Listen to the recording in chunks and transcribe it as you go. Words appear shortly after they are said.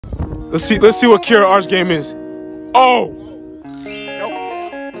Let's see what Kira Arch game is. Oh!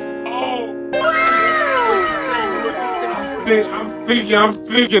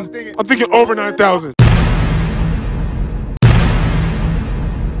 I'm thinking over 9,000.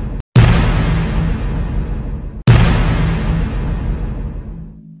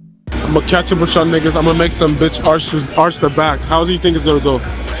 I'm gonna catch up with y'all niggas. I'm gonna make some bitch arch the back. How do you think it's gonna go?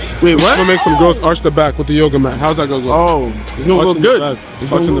 Wait, what? I'm gonna make some girls arch the back with the yoga mat. How's that gonna go? Oh, it's gonna go good. It's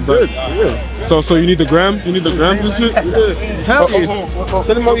gonna go good. Yeah. So you need the gram? You need the grams and shit? Yeah. Hell yeah. Tell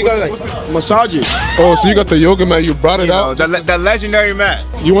them how you got like massages. Oh, so you got the yoga mat. You brought it out. The legendary mat.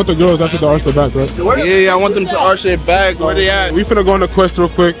 You want the girls after the arch the back, right? Yeah, I want them to arch their back. Where they at? We finna go on the quest real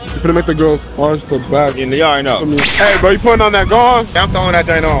quick. We finna make the girls arch the back. Yeah, you already know. Hey, bro, you putting on that? Go on. Yeah, I'm throwing that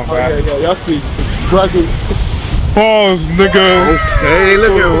thing on, bro. Okay, y'all see. Dragging. Pause, nigga. Okay, they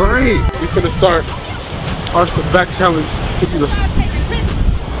looking right. We finna start arch the back challenge.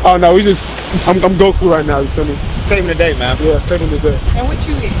 Oh no, I'm Goku right now, you feel me? Saving the day, man. Yeah, saving the day. And what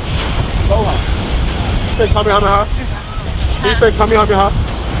you eat? You say Kamehameha? You say Kamehameha?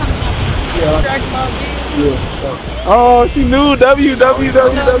 Yeah. Oh, she knew W. I know a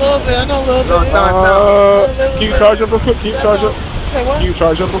little bit. Can you charge up real quick? Can you charge up? Say what? Can you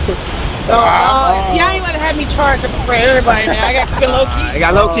charge up real quick? Y'all ain't want to have me charge up for everybody, man. I got to keep it low key. I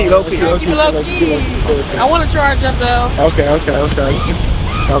got low key. Keep it low key. I want to charge up though. Okay.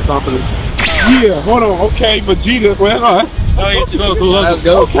 Have confidence. Yeah, hold on. Okay, Vegeta. Wait, no. Let's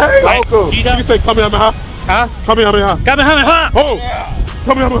go. Okay, welcome. You can say Kamehameha. Huh? Kamehameha. Kamehameha! Oh!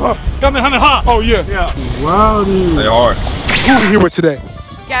 Kamehameha. Kamehameha! Oh, yeah. Wow. They are. Who we here with today?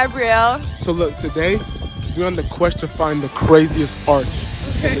 Gabrielle. So look, today we're on the quest to find the craziest arch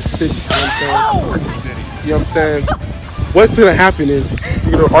in the city. You know what I'm saying? What's gonna happen is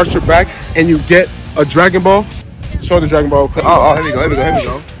you're gonna arch your back and you get a Dragon Ball. Show the Dragon Ball. Oh, here we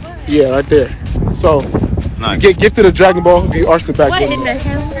go. Yeah, right there. So nice. You get gifted a Dragon Ball if you arch the back. What in the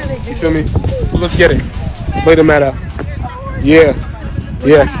hell are they doing? You feel me? So let's get it. Lay the mat out. Yeah.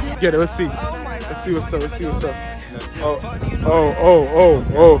 Get it. Let's see. Let's see what's up. Oh.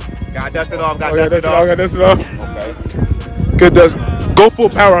 Gotta dust it off. Gotta dust it off. Okay. Good dust. Go full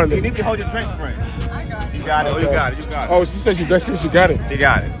power on this. You need to hold your drink, friend. You got it. You got it. Oh, she said she got it. You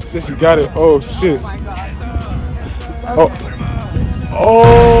got it. She said she got it. Oh shit. Oh.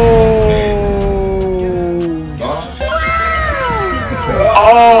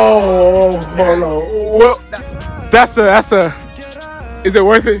 Well, that's a. Is it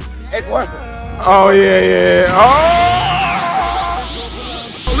worth it? It's worth it. Oh yeah. Oh.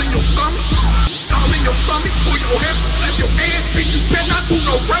 All in your stomach, pull your hip, slap your ass, bitch, you better not do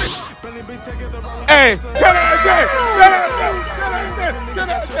no running. Hey, tell that.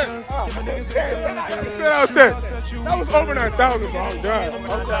 That was over 9,000, bro. I'm done.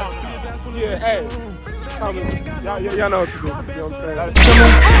 Yeah, hey. Y'all know what to do. You know what I'm saying? I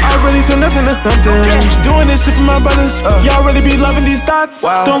really turn up into something. Doing this shit for my brothers. Y'all really be loving these thoughts.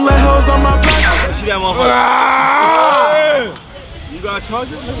 Wow. Don't let hoes on my block. See that motherfucker? You got a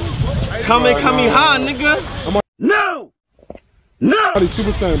charger? Come high, nigga. No! I already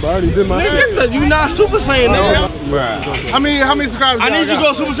Super Saiyan, bro. I already did my Nigga, you not Super Saiyan, nigga. How many subscribers? I need you to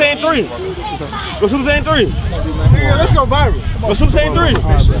go Super Saiyan 3. Go Super Saiyan 3. Yeah, let's go viral. Go Super Saiyan 3.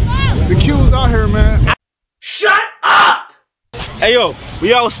 3. The Q's out here, man. Shut up! Hey, yo,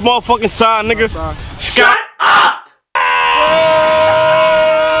 we all small fucking side, nigga. Shut up!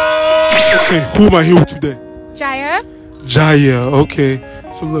 Okay, who am I here with today? Jaya, okay.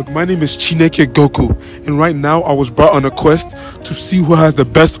 So look, my name is Chineke Goku, and right now I was brought on a quest to see who has the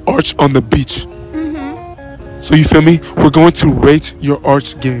best arch on the beach. So you feel me? We're going to rate your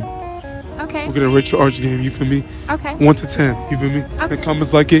arch game. Okay. We're gonna rate your arch game, you feel me? Okay. 1 to 10, you feel me? Okay. The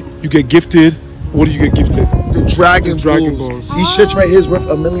comments like it, you get gifted. What do you get gifted? The Dragon Balls. These shits right here is worth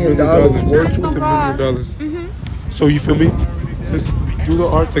 $1 million. Worth $1 million. So you feel me? Just do the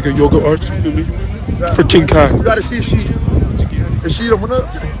arch like a yoga arch, you feel me? For King Kai. You gotta see if she the winner.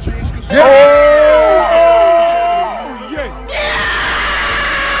 Yeah.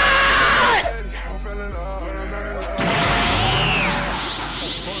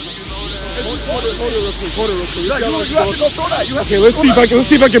 Hold it real quick. You have to go throw that. Okay, let's see if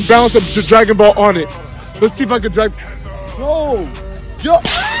I can balance the Dragon Ball on it. Let's see if I can drag. No. Yo.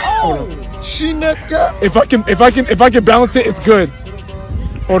 Chineke. If I can balance it, it's good.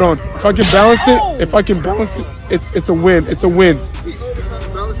 Hold on. If I can balance it, it's a win. It's a win.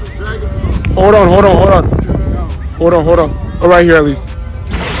 Hold on. Oh, right here at least.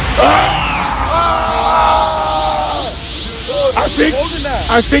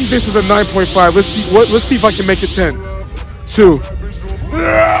 I think this is a 9.5. Let's see if I can make it 10. 2.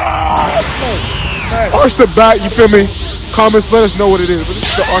 Arch the back, you feel me? Comments, let us know what it is. But this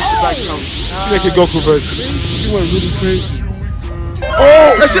is the arch the back challenge. Chineke Goku version. You went really crazy.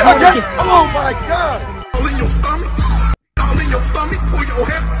 Oh, that shit again. Oh my God. All in your stomach. All in your stomach. Pull your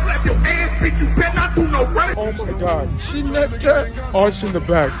head, slap your ass, bitch. You better not do no running. Oh my God. Chineke. Arch in the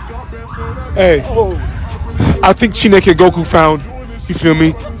back. Hey. I think Chineke Goku found, you feel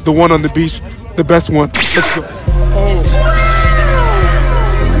me, the one on the beach, the best one. Let's go.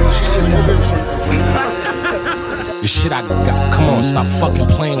 The shit I got, come on, stop fucking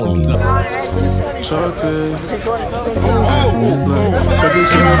playing with me. CHOCTIV. Baby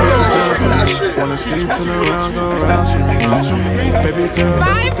girl, bust it down for me. Wanna see you turn around, go around for me. Baby girl,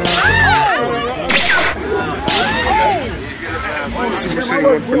 bust it down for me.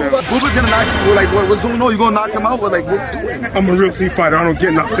 Booba's gonna knock you. Like, what's going on? You gonna knock him out? What, like, what? I'm a real sea fighter. I don't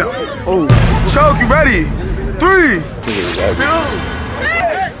get knocked out. Oh, Choke, you ready? 3,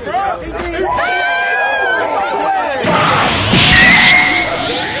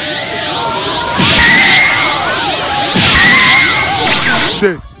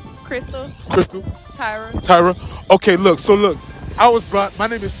 2. Crystal. Tyra. Okay, look. So look, my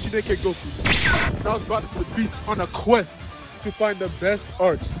name is Chineke Goku. And I was brought to the beach on a quest to find the best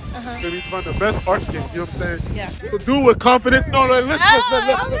arch. To find the best arch game. You know what I'm saying? Yeah. So do it with confidence. No, listen.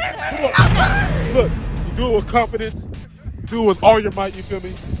 Look, you do it with confidence. Do it with all your might. You feel me?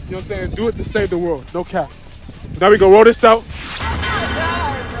 You know what I'm saying? Do it to save the world. No cap. Now we gonna roll this out.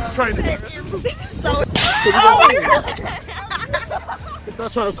 Training. It's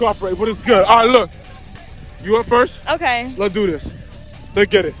not trying to cooperate, but it's good. All right, look. You up first? Okay. Let's do this. Let's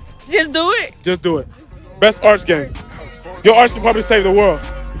get it. Just do it. Just do it. Best arch game. Your arch can probably save the world.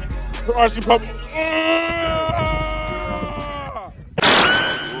 Your arch can probably...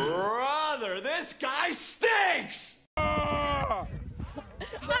 Brother, this guy stinks!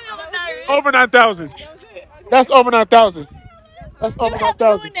 Over 9,000. That's over 9,000. That's over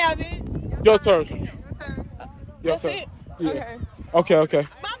 9,000. Your turn. Your turn. Yeah. Okay.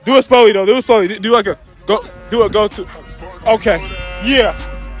 Do it slowly though. Do it slowly. Do like a go. Do a go to. Okay. Yeah.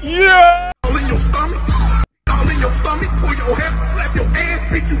 All in your stomach. All in your stomach. Pull your head, slap your ass,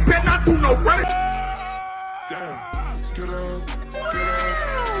 bitch. You better not do no running.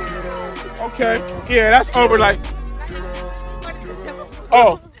 Okay. Yeah, that's over like.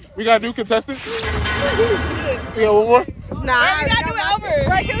 Oh, we got a new contestant. We got one more. Nah, we gotta do it over.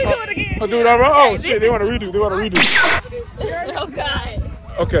 Right, can we do it again? I'll do it over. Oh shit, they want to redo. Oh God.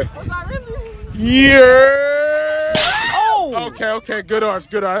 Okay. Yeah. Oh. Okay. Good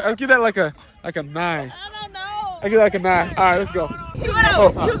arch. I'll give that like a 9. I don't know. I give that like a 9. All right, let's go. You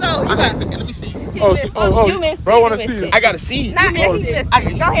go. Let me see. You missed. Bro, I want to see it. I gotta see. Nah, he missed. Go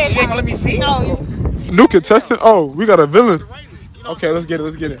ahead. You ain't gonna let me see? No. New contestant. Oh, we got a villain. Okay, let's get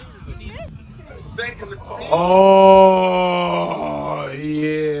it. Oh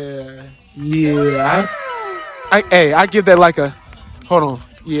yeah. I give that like a. Hold on.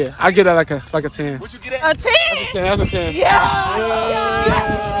 Yeah, I give that like a 10. What you get at? A 10? That's a 10. Yeah.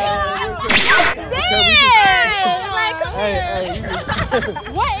 Hey.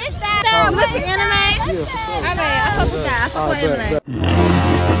 What is that? You listen anime? Yeah, for sure. I fuck with that. I fuck with anime.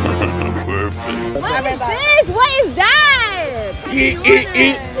 Perfect. What is this? What is that?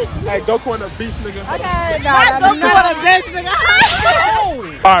 Hey, Goku on the beach, nigga. Okay, not Goku on the beach, nigga.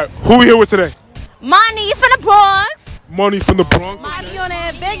 All right, who we here with today? Money from the Bronx. Money from the Bronx. Money on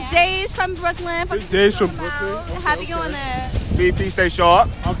it. Big Days from Brooklyn. Big Days from Brooklyn. Happy on there. BP, stay sharp.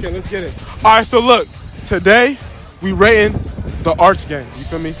 Okay, let's get it. All right, so look, today we rating the arch game. You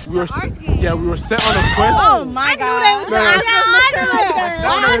feel me? We were arch game? Yeah, we were set on a quest. Oh my God! I knew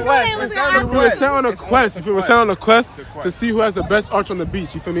they was gonna We were set on a quest. You feel me? We're set on a quest to see who has the best arch on the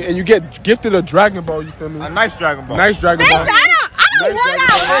beach. You feel me? And you get gifted a Dragon Ball. You feel me? A nice Dragon Ball. Nice Dragon Ball. I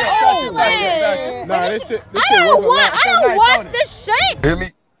don't watch this shit. Hear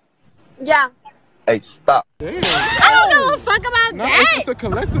me? Yeah. Hey, stop. Damn. I don't give a fuck about No, that. it's just a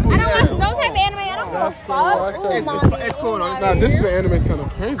collectible. I don't watch no type of anime. I don't That's give a cool. fuck. That's cool. Oh my It's cool though. Nah, this is the anime is kind of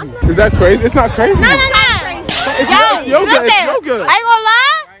crazy. Is that crazy? It's not crazy. No. It's yoga. Listen, It's yoga. I ain't gonna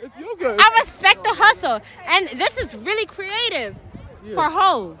lie. It's yoga. I respect the hustle, and this is really creative for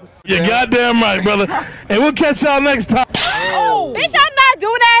hoes. You're goddamn right, brother. And we'll catch y'all next time. Oh. Bitch, I'm not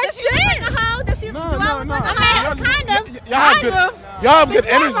doing that shit. Like a hoe? Does she No. kind of. Y'all have good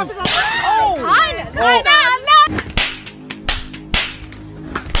energy. Kind of. I'm not.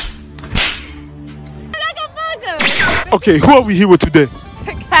 Okay, who are we here with today?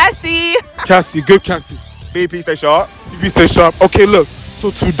 Cassie. Cassie, good Cassie. BP, stay sharp. You stay sharp. Okay, look. So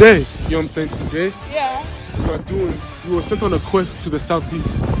today, you know what I'm saying? Today, Yeah. we were sent on a quest to the South Beach.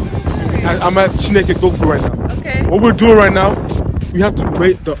 I'm at Chineke Goku right now. Okay. What we're doing right now, we have to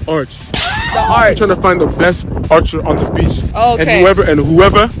rate the arch. The arch. We're trying to find the best archer on the beach. Okay. And whoever, you know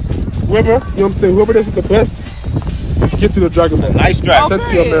what I'm saying, whoever does it the best, get to the Dragon Ball. Nice strap. Send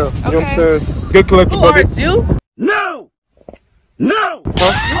to your mail. You know what I'm saying? Get collected. Who arched you? No! No!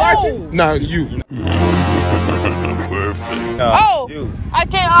 Huh? You arched you? Nah, you. Perfect. Oh! You. I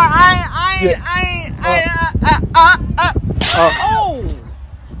can't.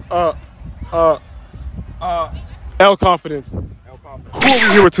 L Confidence. Who are we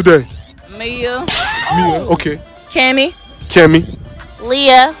here with today? Mia. Mia. Okay. Cammy.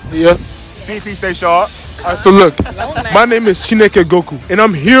 Leah. PP stay sharp. Alright, so look, my name is Chineke Goku, and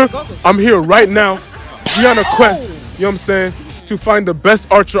I'm here right now. We on a quest, you know what I'm saying, to find the best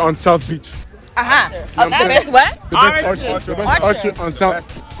archer on South Beach. The best what? The best archer. The best archer on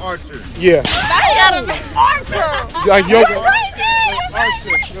South. Archer. Yeah. I got a best archer. Like yoga. You're Archer.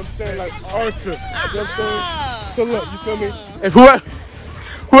 You know what I'm saying? Like archer. You know what I'm saying? So look, you feel me? If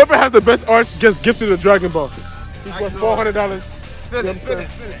whoever has the best arch gets gifted a Dragon Ball. He's worth $400. You know what I'm saying?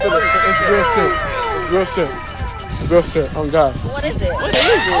 It's real shit. It's real shit. On God. What is it? What is it?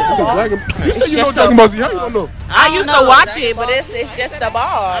 It's a Dragon Ball. You said you know Dragon Ball Z. How you don't know? I used to watch it, but it's just a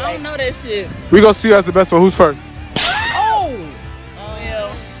ball. I don't know that shit. We gonna see who has the best one. Who's first? Oh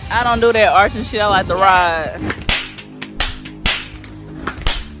yeah. I don't do that arching shit. I like to ride.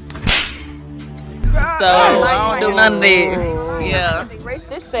 So I don't do none of that. Yeah. Erase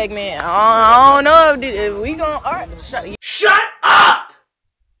this segment. I don't know if we gonna arch. Shut up!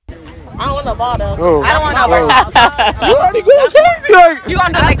 I don't want no ball though. Oh. I don't want no ball. You already going crazy. Like. You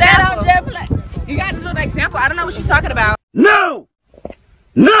gonna do an example? You gotta do an example. I don't know what she's talking about. No!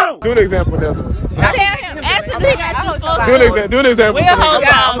 No! Do an example there. Tell him. Ask him. Do an example. We'll hold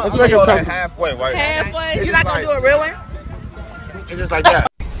on. Let's make it come. Halfway, right? Halfway. You're not gonna do a real one? It's just like that.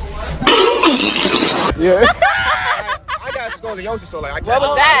 Yeah. I got scoliosis, so like I can't. What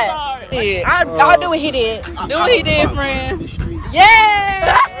was that? I'll do what he did. Do what he did, friend.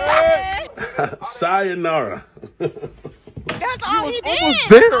 Yeah! Sayonara. That's all he did. Almost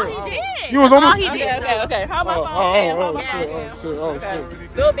there. You was almost. Okay. How about my hand? Oh shit.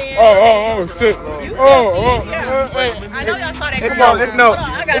 Do it, man. Oh shit. I know y'all saw that. It's no.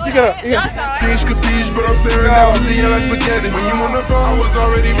 I got you. Y'all saw it. Capiche, but I'm staring at Lizzie like spaghetti. When you on the phone, I was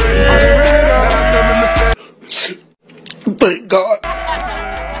already ready. Thank God.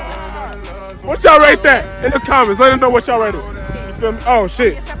 What y'all rate that in the comments? Let them know what y'all rated. You feel me? Oh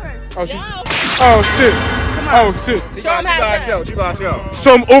shit. Oh shit. Show them how to show.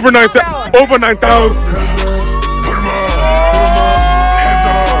 Show them over 9,000. Over 9,000.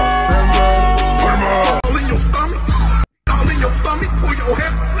 All in your stomach. All in your stomach. Pull your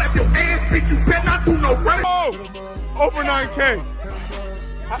head, slap your ass, bitch. You better not do no running. Oh, over 9K.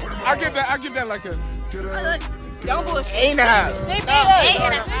 I give that like a. Don't bullshit.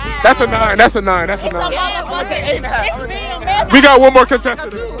 8.5. That's a 9. That's a 9. We got one more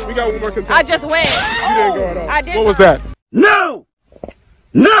contestant. I just went. You didn't go at all. I did. What was that? No!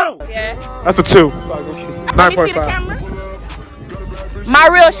 Yeah. That's a 2. Let me see the 9.5. camera. My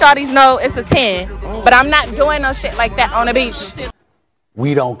real shorties know it's a 10, but I'm not doing no shit like that on the beach.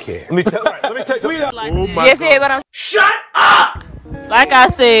 We don't care. Let me tell you. Oh my You feel what I'm Shut up! Like I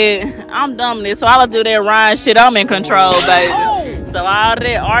said, I'm dumb this, so I'll do that Ryan shit. I'm in control, baby. So all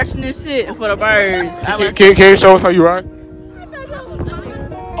that arching and shit for the birds. Can you show us how you ride?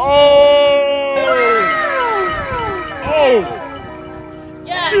 Oh!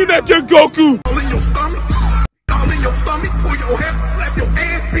 Yeah. Chineke Goku! All in your stomach. All in your stomach. Pull your head, slap your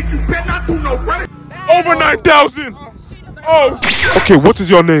ass, bitch. You better not do no running. Over 9,000! Oh! Okay, what is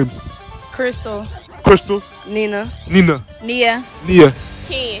your names? Crystal. Nina. Nia.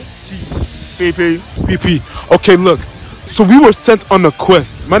 Ken. PP. Okay, look. So we were sent on a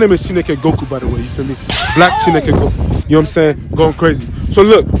quest. My name is Chineke Goku, by the way. You feel me? Black Chineke Goku. You know what I'm saying? Going crazy. So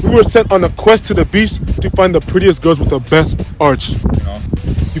look, we were sent on a quest to the beach to find the prettiest girls with the best arch.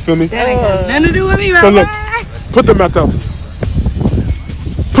 You feel me? That ain't got nothing to do with me, So look, put the map out.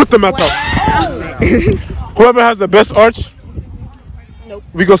 Whoever has the best arch,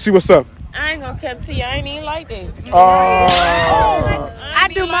 we go see what's up. I ain't gonna keep to you. I ain't even like that. I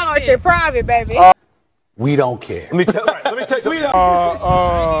do my archer private, baby. We don't care. Let me tell you.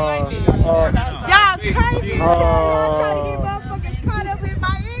 Y'all crazy. Y'all trying to get motherfuckers caught up in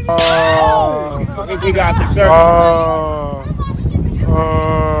my image. We got some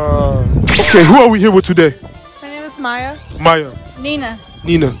Okay, who are we here with today? My name is Maya. Nina.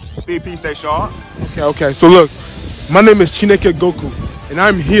 PP stay sharp. Okay. So look, my name is Chineke Goku, and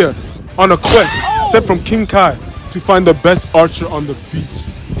I'm here on a quest sent from King Kai to find the best archer on the beach.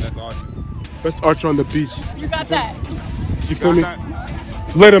 Best archer on the beach. You got that. You feel me?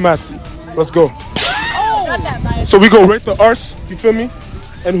 Later, Matty. Let's go. Oh, got that, Maya. So we go rate the arch. You feel me?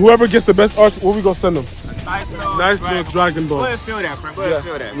 And whoever gets the best arch, where we gonna send them? Nice little Dragon Ball. Go ahead and feel that, Frank. Go ahead and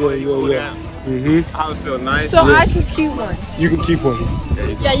feel that. Yeah. How it feel nice. So I can keep one. You can keep one.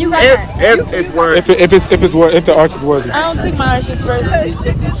 Yeah, you got that. If it's worth. If the arch is worthy. I don't think my arch is worth it.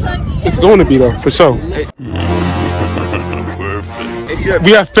 It's going to be though, for sure.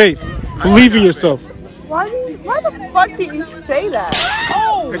 We have faith. Believe in yourself. Why the fuck did you say that?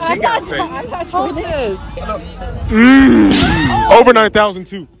 Oh, She got faith. I got told this. Over 9,000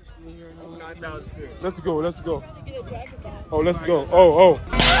 too. Let's go. Oh, let's go. Oh.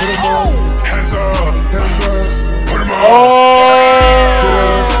 Hands up, put 'em on. Oh!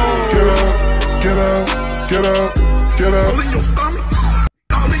 Get up. All in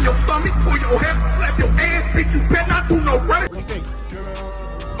your stomach, pull your head, slap your ass, bitch, you better not do no running.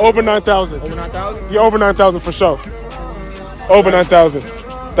 Over 9,000. Over 9,000? Yeah, over 9,000 for sure. Over 9,000.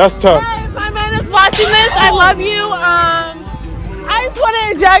 That's tough. Hey, if my man is watching this, I love you. I just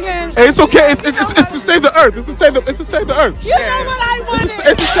want to dragon. Hey, it's okay. It's to save the earth. It's to save the earth. You know what I wanted. It's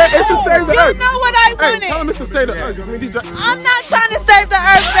to save the earth. You know what I wanted. Hey, tell him it's to save the earth. I'm not trying to save the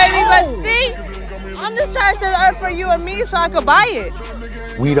earth, baby, but see, I'm just trying to save the earth for you and me so I could buy it.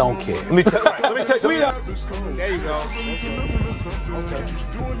 We don't care. There you go.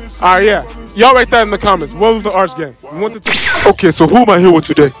 All right, yeah. Y'all write that in the comments. What was the arch game? 1 to 10. Okay, so who am I here with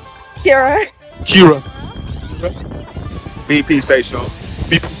today? Kira. BP, stay sharp.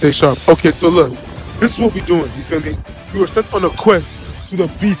 BP, stay sharp. Okay, so look, this is what we doing. You feel me? We were sent on a quest to the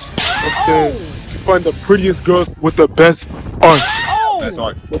beach. I'm saying to find the prettiest girls with the best arch. That's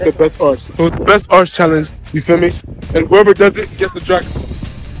arch. With the best arch. So it's the best arch challenge. You feel me? And whoever does it gets the Dragon Ball.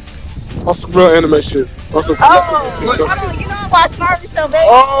 Awesome real anime shit. Awesome. You know I watch Naruto, baby.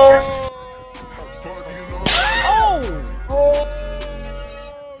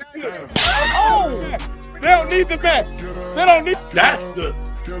 They don't need the back. They don't need. That's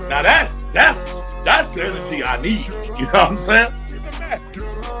the energy I need. You know what I'm saying?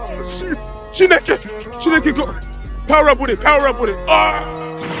 Chineke, go. Power up with it.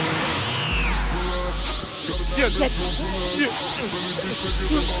 Yeah, shit.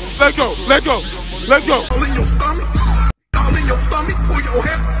 Let go. All in your stomach, pull your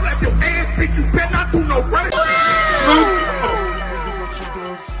head, slap your ass, bitch, you better not do no running.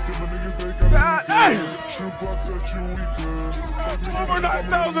 Hey! Over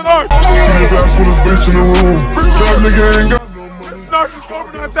 9,000 arch. His ass with his bitch in the room. That nigga ain't got no money. Narc is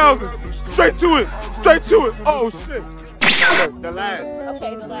over 9,000. Straight to it. Oh shit. The last.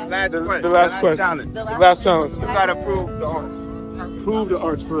 Okay, the Last last question. challenge. The last challenge. You gotta prove the arch. Prove the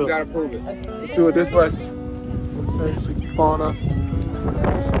arch for real. You gotta prove it. Let's do it this way. She keep falling up.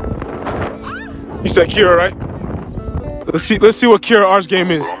 You said Kira, right? Let's see what Kira arch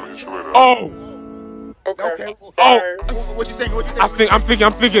game is. Oh. Okay. Oh. What you think?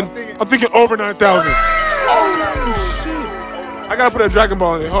 I'm thinking over 9,000. Oh shit. I gotta put a Dragon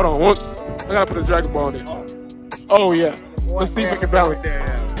Ball in it. Hold on. I gotta put a Dragon Ball in it. Oh yeah. Let's see if I can balance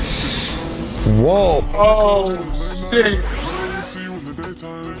that. Whoa. Oh shit.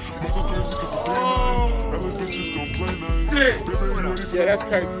 Yeah, that's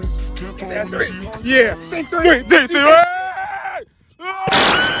crazy. Yeah. 3.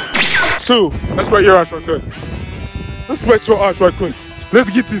 2. Let's write your arch right quick. Let's write your arch right quick. Let's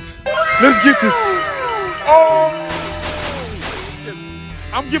get it. Oh.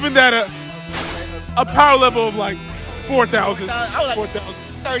 I'm giving that a power level of like 4,000. 4,000.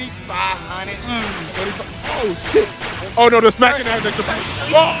 3,500. Oh shit. Oh no, the smacking has extra power.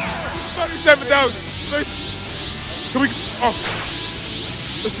 Oh, 37,000. Can we? Oh.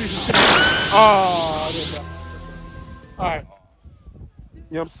 Let's see. Oh, I didn't know. All right.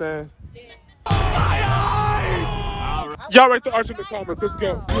 You know what I'm saying? Y'all write the arch in the comments. Let's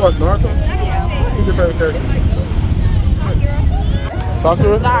go. You watch Naruto? Who's your favorite character?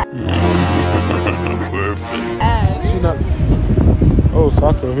 Sakura? Perfect. She not. Oh,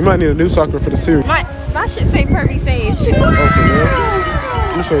 Sakura. We might need a new Sakura for the series. My shit say Pervy Sage. Oh, for real?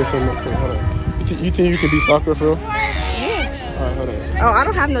 Let me show you something real quick. Hold on. You think you can be Sakura for real? Yeah. Alright, hold on. Oh, I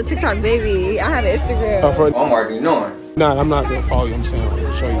don't have no TikTok, baby. I have Instagram. I'm already knowing. Nah, I'm not gonna follow you. I'm saying I'm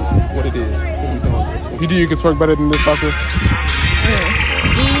gonna show you what it is. What we doing? You think you can twerk better than this Sakura?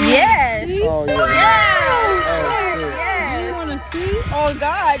 Yes. Oh yeah. Yes. Do you wanna see? Oh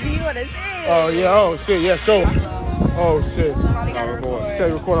God, do you wanna see? Oh yeah. Oh shit. Yeah. Show. Oh shit. Somebody gotta record. She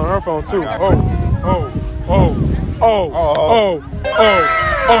said record on her phone too. Oh.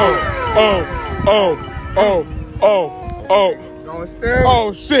 Going still.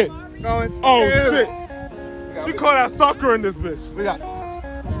 Oh shit. Going still. Oh shit. She called out soccer in this bitch. We got.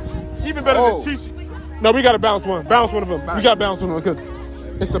 Even better than Chi. No, we gotta bounce one. Bounce one of them. We gotta bounce one of them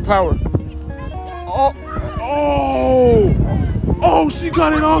because it's the power. Oh. Oh. Oh, she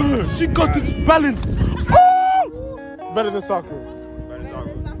got it on her. She got it balanced. Oh. Better than soccer. Better than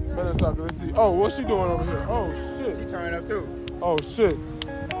soccer. Better than soccer. Let's see. Oh, what's she doing over here? Oh shit. She turning up too. Oh shit.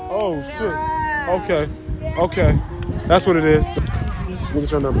 Oh shit. Okay. Okay. That's what it is. Look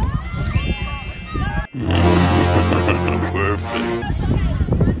at your number. Perfect.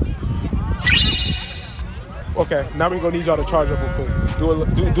 Okay, now we're gonna need y'all to charge up real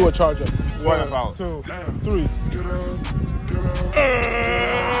quick. Do a charge up. 1, 2, 3.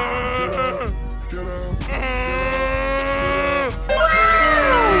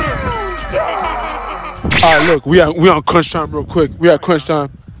 Alright, look, we on crunch time real quick. We at crunch time.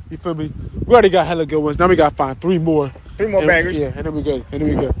 You feel me? We already got hella good ones. Now we gotta find 3 more. 3 more bangers. Yeah, and then we good. And then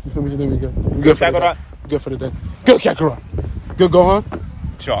we good. You feel me? And then we good. We good for the day. Good for the day. Good Kakarot. Good go, huh?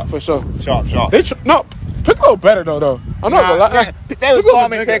 Sharp. For sure. Sharp. No, Piccolo better though. I'm not gonna lie. They was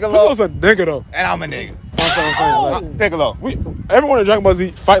calling me Piccolo. Piccolo's a nigga though. And I'm a nigga. That's what I'm saying. Like, Piccolo. Everyone in Dragon Ball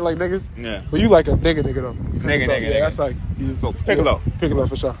Z fight like niggas. Yeah. But you like a nigga though. Nigga. That's like So Piccolo. Yeah, Piccolo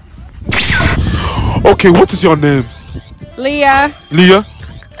for sure. Okay, what is your names? Leah.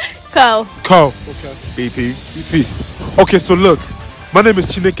 Ko. Okay. BP. Okay, so look. My name is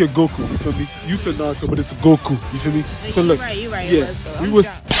Chineke Goku, you feel me? You said Naruto, but it's Goku, you feel me? So look, You right. yeah, Let's go. we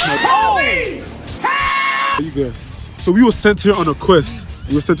was. You good? So we were sent here on a quest.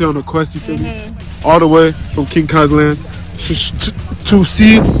 You feel me? All the way from King Kai's land to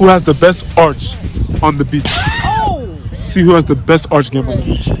see who has the best arch on the beach. Oh! See who has the best arch game on the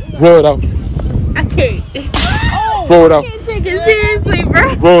beach. Roll it out. I can't. Roll it out. I can't take it seriously,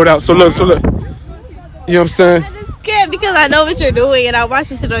 bro. Roll it out. So look. You know what I'm saying? Scared because I know what you're doing and I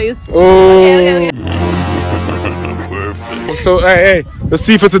watch your shit on you. Oh. Okay. Perfect. So hey, let's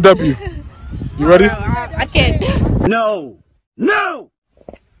see if it's a W. You ready? I can't. No.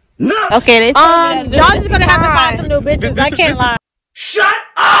 Okay, Y'all just gonna have to find some new bitches. I can't lie. Shut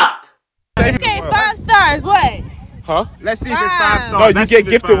up! Okay, 5 stars. What? Huh? Let's see if it's 5 stars. No, you get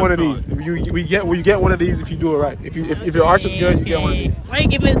gifted one of these. You get one of these if you do it right. If your arch is good, you get one of these. Why you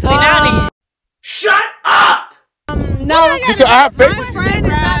giving it to me now? Shut up! No, I have faith. my friend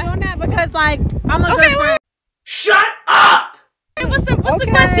is not doing that because, like, I'm a good friend. Shut up! What's the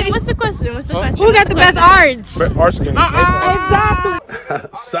question? Who got the best arch? Arch game. Exactly.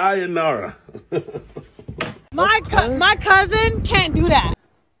 Sayonara. My cousin can't do that.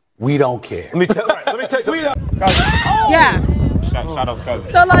 We don't care. Let me tell you. Yeah. Shout out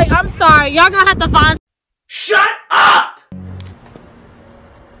cousin. So, like, I'm sorry. Y'all gonna have to find. Shut up!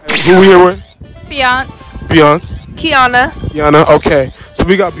 Who we here with? Beyonce. Kiana. Okay. So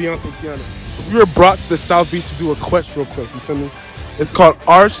we got Beyonce and Kiana. So we were brought to the South Beach to do a quest real quick. You feel me? It's called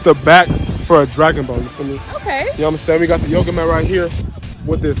Arch the Back for a Dragon Ball. You feel me? Okay. You know what I'm saying? We got the yoga mat right here.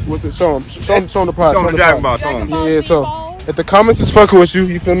 With this? What's it? Show them the prize. Show them the Dragon Ball. Show them. Yeah. So if the comments is fucking with you,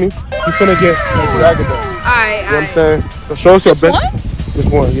 you feel me? You finna get a Dragon Ball. Alright. You know what I'm saying? So show us your best.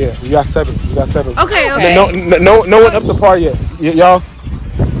 Just one, yeah. We got 7. Okay. No one up to par yet. Y'all.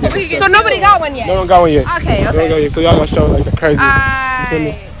 So nobody got one yet. No one got one yet. Okay. So y'all gonna show like the craziest. You feel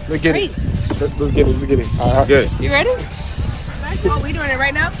me? Let's get it. Let's get it. All right. Good. You ready? Oh, we doing it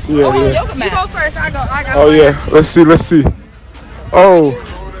right now? Yeah. You go first. I go. Oh yeah. Let's see. Oh,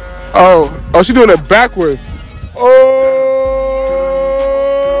 she doing it backwards. Oh.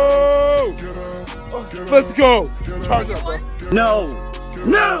 Let's go. Charge up, bro. No.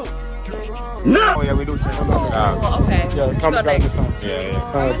 Oh yeah, we do. Okay. Yeah, comments got this time.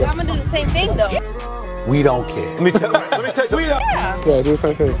 Yeah. I'm gonna do the same thing though. We don't care. Let me tell you. Yeah, do the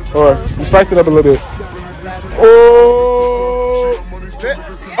same thing. Or spice it up a little bit. Oh. Okay.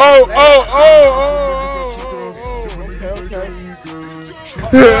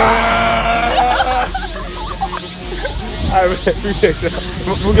 I appreciate you.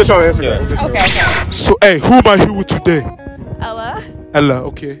 We'll get y'all an answer. Yeah. Okay. So, hey, who am I here with today? Ella.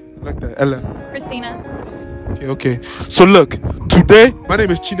 Okay. I like that. Ella. Christina. Okay. So, look, today, my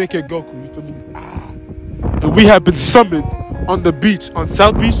name is Chineke Goku. You feel me? And we have been summoned on the beach, on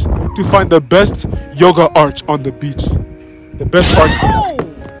South Beach, to find the best yoga arch on the beach. The best arch.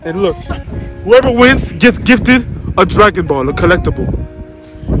 And look, whoever wins gets gifted a Dragon Ball, a collectible.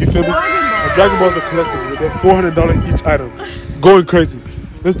 You feel me? A Dragon Ball is a collectible. They're $400 each item. Going crazy.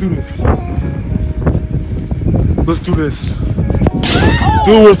 Let's do this.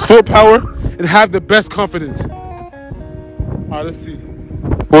 Do it with full power and have the best confidence. All right, let's see.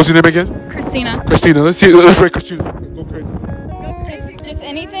 What was your name again? Christina. Let's see. Let's rate Christina. Go crazy.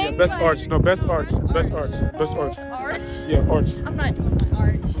 anything? Yeah, best arch. No, best arch. Best arch. Best arch. Arch? Yeah, arch. I'm not doing my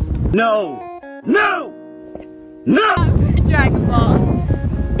arch. No! No! No! Dragon Ball.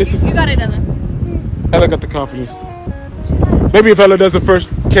 You got it, Ella. Ella got the confidence. Maybe if Ella does it first,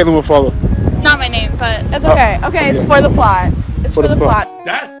 Caitlin will follow. Not my name, but it's okay. Okay, it's for the plot. It's for the plot.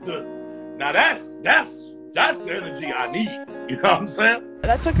 That's the energy I need. You know what I'm saying?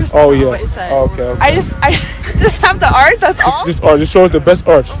 That's what Christina always says. Oh, okay. I just have the art. That's all. Just arch. Just show us the best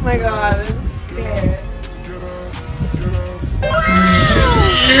arch. Oh my god, I'm scared.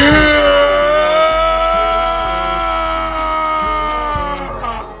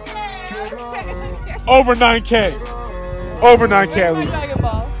 Over 9K. Over 9K at least.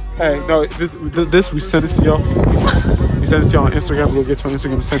 Hey, no, this we sent it to y'all. We sent it to y'all on Instagram. We'll get to on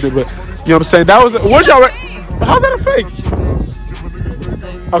Instagram and send it. But you know what I'm saying? That was. What's y'all? How's that a fake?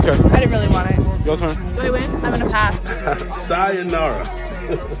 Okay. I didn't really want it. Your turn. Do I win? I'm gonna pass. Sayonara.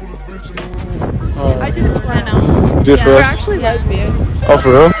 I did it for now. You did for We're us? actually lesbian. Oh,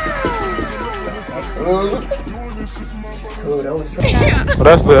 for real? Yeah. Oh,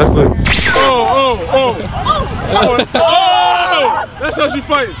 that's lit. That's lit. Oh! That's how she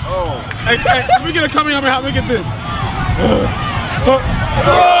fights. Oh. Hey, let me get a coming. Let me get this. Hold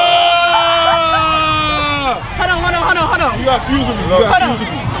on. You got fusing me.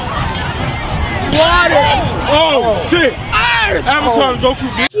 Water. Oh, shit. Earth. Avatar Goku.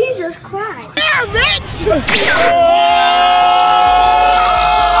 Jesus Christ. There, bitch.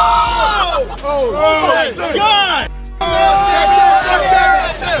 Oh my God.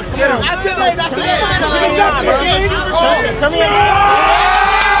 That's it. Come here.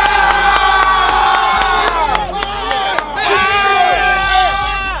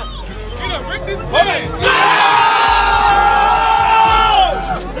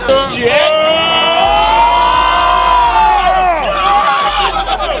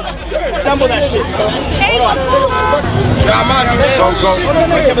 Double that shit.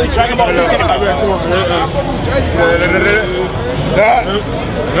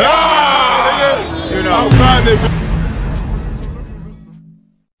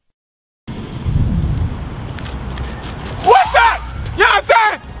 What's up? You know what I'm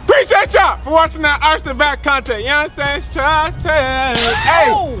saying? Appreciate y'all for watching that Arch to Back content. You know what I'm saying?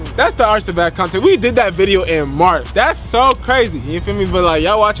 Hey, that's the Arch to Back content. We did that video in March. That's so crazy. You feel me? But like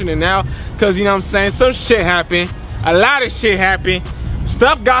y'all watching it now, cause you know what I'm saying? Some shit happened. A lot of shit happened.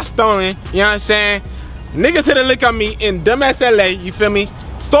 Stuff got stolen. You know what I'm saying? Niggas hit a lick on me in dumbass LA. You feel me?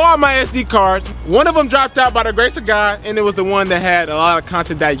 Stole all my SD cards. One of them dropped out by the grace of God, and it was the one that had a lot of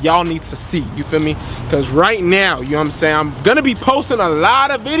content that y'all need to see. You feel me? Because right now, you know what I'm saying, I'm gonna be posting a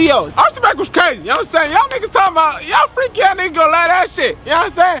lot of videos. Arch to Back was crazy. You know what I'm saying? Y'all niggas talking about, y'all freaky ass niggas gonna love that shit. You know what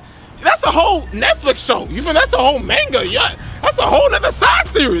I'm saying? That's a whole Netflix show. You feel me? That's a whole manga. Yeah, that's a whole nother side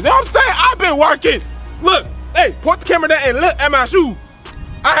series. You know what I'm saying? I've been working. Look, hey, point the camera down and look at my shoes.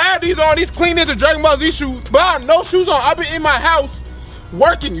 I have these on, these clean Ninja Dragon Ball Z shoes, but I have no shoes on. I've been in my house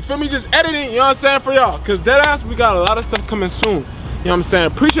working, you feel me? Just editing, you know what I'm saying, for y'all. Cause deadass, we got a lot of stuff coming soon. You know what I'm saying?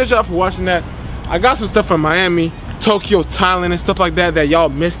 Appreciate y'all for watching that. I got some stuff from Miami, Tokyo, Thailand, and stuff like that that y'all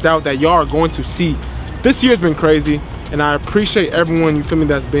missed out, that y'all are going to see. This year's been crazy, and I appreciate everyone, you feel me,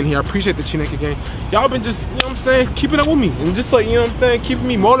 that's been here. I appreciate the Chineke gang. Y'all been just, you know what I'm saying, keeping up with me. And just like, you know what I'm saying, keeping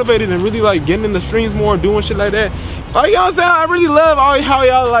me motivated and really like getting in the streams more, doing shit like that. Like, you know what I'm saying? I really love how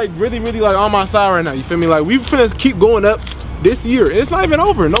y'all like really like on my side right now. You feel me? Like, we finna keep going up this year. It's not even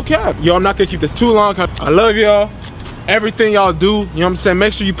over, no cap. Yo, I'm not gonna keep this too long. I love y'all. Everything y'all do, you know what I'm saying?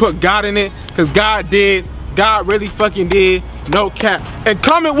 Make sure you put God in it, cause God did. God really fucking did. No cap. And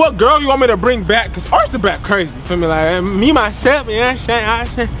comment what girl you want me to bring back, cause Arch to Back crazy. You feel me? Like me myself, you know what I'm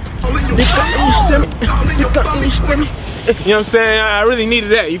saying? You know what I'm saying? I really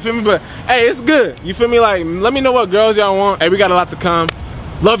needed that, you feel me? But hey, it's good. You feel me? Like, let me know what girls y'all want. Hey, we got a lot to come.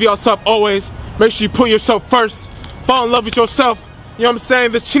 Love yourself always. Make sure you put yourself first. Fall in love with yourself. You know what I'm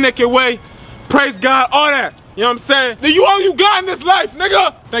saying? The Chineke way. Praise God, all that. You know what I'm saying? You all you got in this life,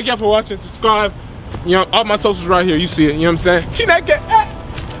 nigga. Thank y'all for watching. Subscribe. You know, all my socials right here. You see it. You know what I'm saying? Chineke.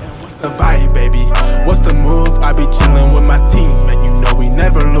 What's the vibe, baby? What's the move? I be chilling with my team, and you know we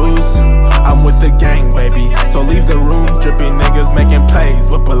never lose. I'm with the gang.